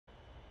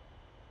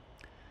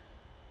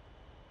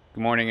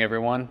Good morning,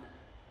 everyone.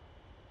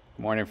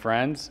 Good morning,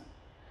 friends.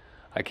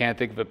 I can't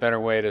think of a better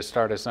way to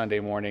start a Sunday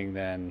morning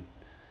than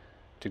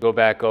to go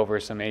back over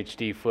some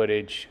HD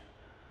footage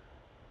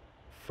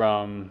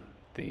from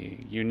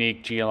the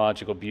unique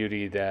geological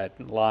beauty that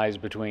lies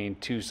between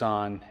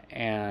Tucson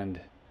and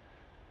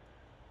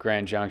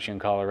Grand Junction,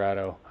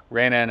 Colorado.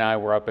 Raina and I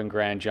were up in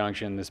Grand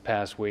Junction this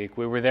past week.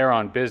 We were there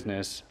on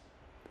business,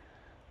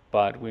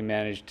 but we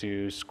managed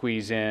to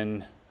squeeze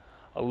in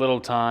a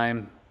little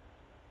time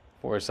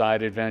for a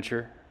side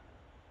adventure.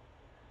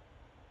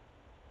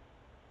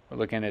 We're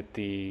looking at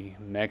the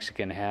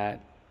Mexican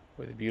Hat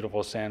with the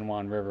beautiful San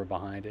Juan River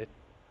behind it.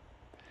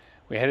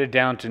 We headed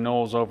down to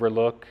Knowles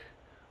Overlook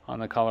on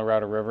the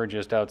Colorado River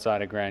just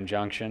outside of Grand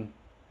Junction.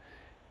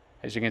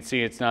 As you can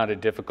see, it's not a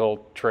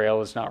difficult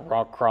trail. It's not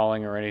rock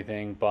crawling or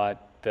anything,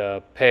 but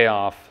the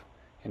payoff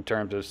in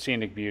terms of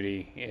scenic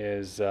beauty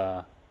is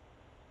well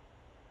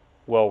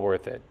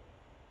worth it.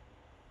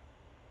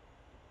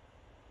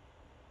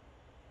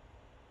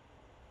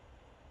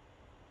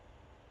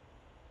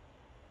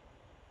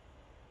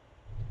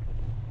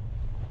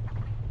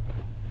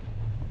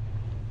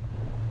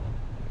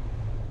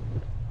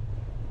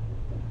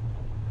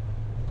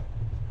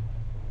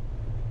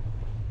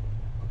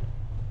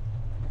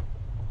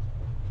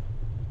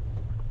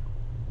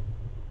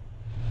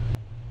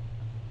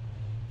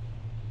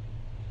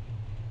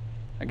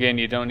 Again,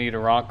 you don't need a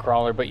rock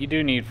crawler, but you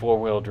do need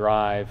four-wheel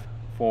drive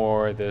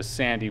for the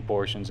sandy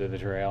portions of the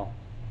trail,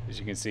 as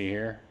you can see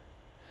here.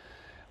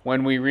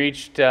 When we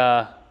reached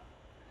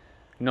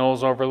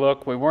Knowles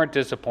Overlook, we weren't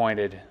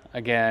disappointed.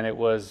 Again, it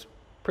was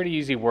pretty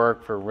easy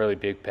work for a really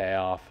big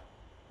payoff.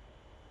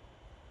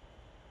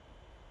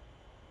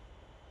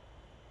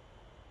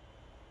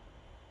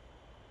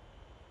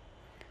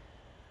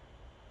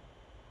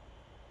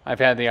 I've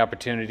had the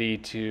opportunity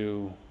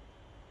to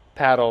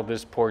paddle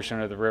this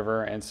portion of the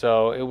river, and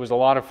so it was a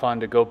lot of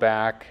fun to go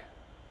back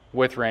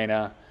with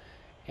Raina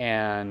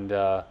and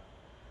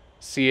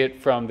see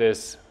it from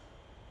this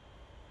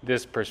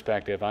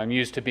perspective. I'm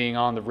used to being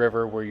on the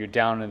river where you're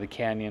down in the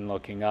canyon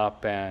looking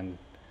up, and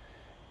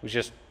it was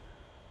just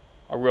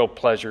a real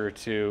pleasure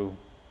to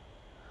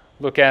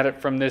look at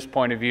it from this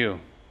point of view.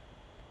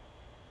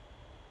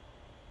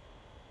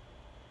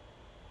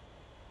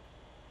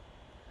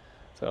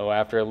 So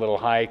after a little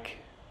hike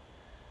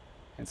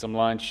and some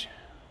lunch,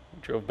 we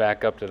drove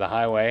back up to the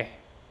highway,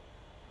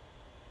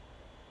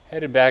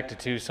 headed back to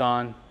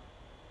Tucson.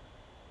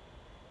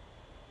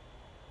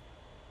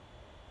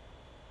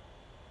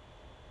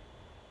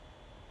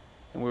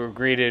 And we were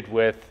greeted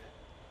with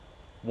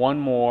one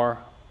more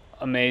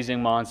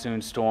amazing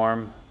monsoon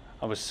storm.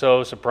 I was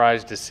so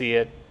surprised to see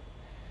it.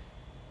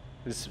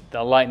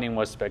 The lightning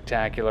was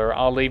spectacular.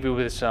 I'll leave you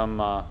with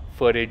some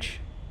footage.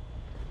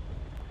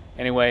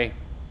 Anyway,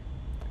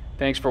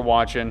 thanks for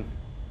watching.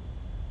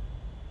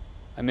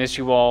 I miss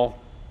you all.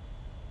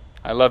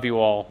 I love you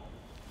all.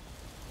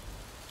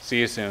 See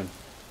you soon.